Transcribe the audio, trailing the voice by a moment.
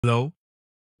Hello,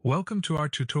 welcome to our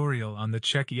tutorial on the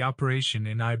check E operation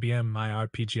in IBM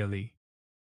RPGLE.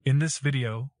 In this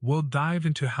video, we'll dive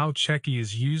into how check E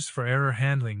is used for error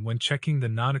handling when checking the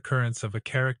non-occurrence of a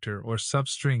character or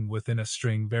substring within a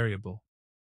string variable.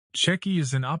 Check E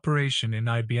is an operation in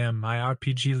IBM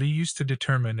RPGLE used to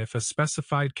determine if a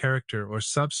specified character or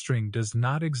substring does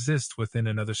not exist within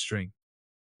another string.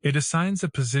 It assigns a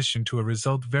position to a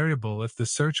result variable if the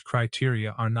search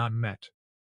criteria are not met.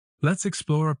 Let's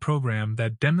explore a program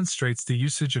that demonstrates the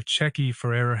usage of check E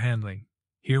for error handling.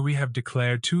 Here we have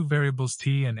declared two variables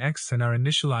t and x and are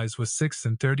initialized with 6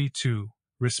 and 32,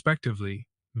 respectively.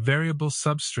 Variable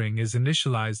substring is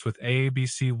initialized with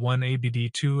aabc1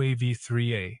 abd2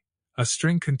 av3a, a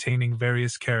string containing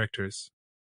various characters.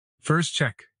 First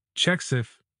check checks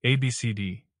if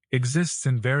abcd exists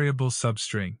in variable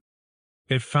substring.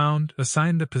 If found,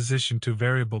 assign the position to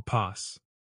variable pos.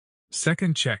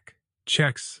 Second check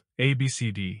checks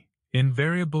abcd in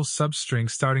variable substring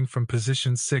starting from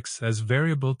position 6 as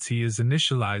variable t is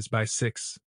initialized by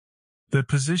 6. The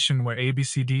position where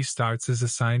abcd starts is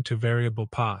assigned to variable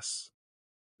pos.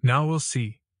 Now we'll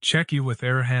see check E with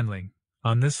error handling.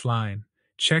 On this line,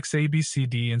 checks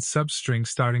abcd in substring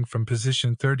starting from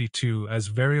position 32 as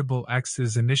variable x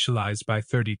is initialized by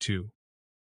 32.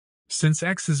 Since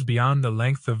x is beyond the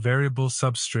length of variable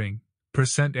substring,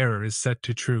 %error is set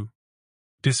to true.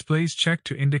 Displays check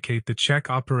to indicate the check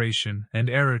operation and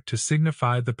error to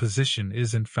signify the position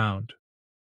isn't found.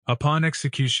 Upon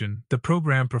execution, the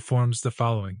program performs the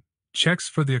following: checks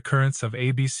for the occurrence of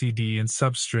abcd in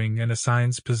substring and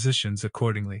assigns positions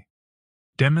accordingly.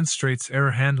 Demonstrates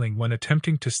error handling when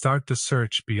attempting to start the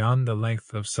search beyond the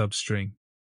length of substring.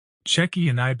 Check E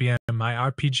in IBM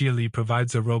RPGLE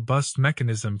provides a robust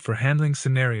mechanism for handling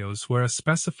scenarios where a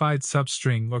specified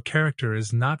substring or character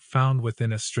is not found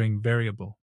within a string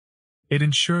variable. It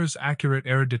ensures accurate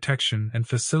error detection and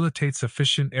facilitates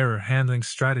efficient error handling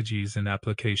strategies and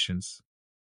applications.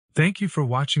 Thank you for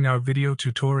watching our video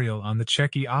tutorial on the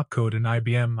check E opcode in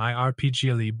IBM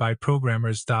RPGLE by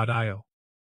programmers.io.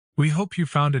 We hope you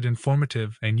found it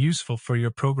informative and useful for your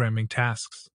programming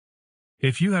tasks.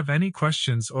 If you have any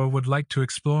questions or would like to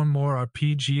explore more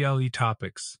RPGLE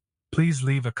topics, please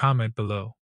leave a comment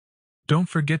below. Don't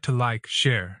forget to like,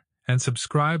 share, and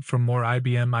subscribe for more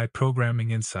IBM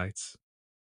programming insights.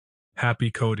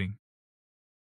 Happy coding!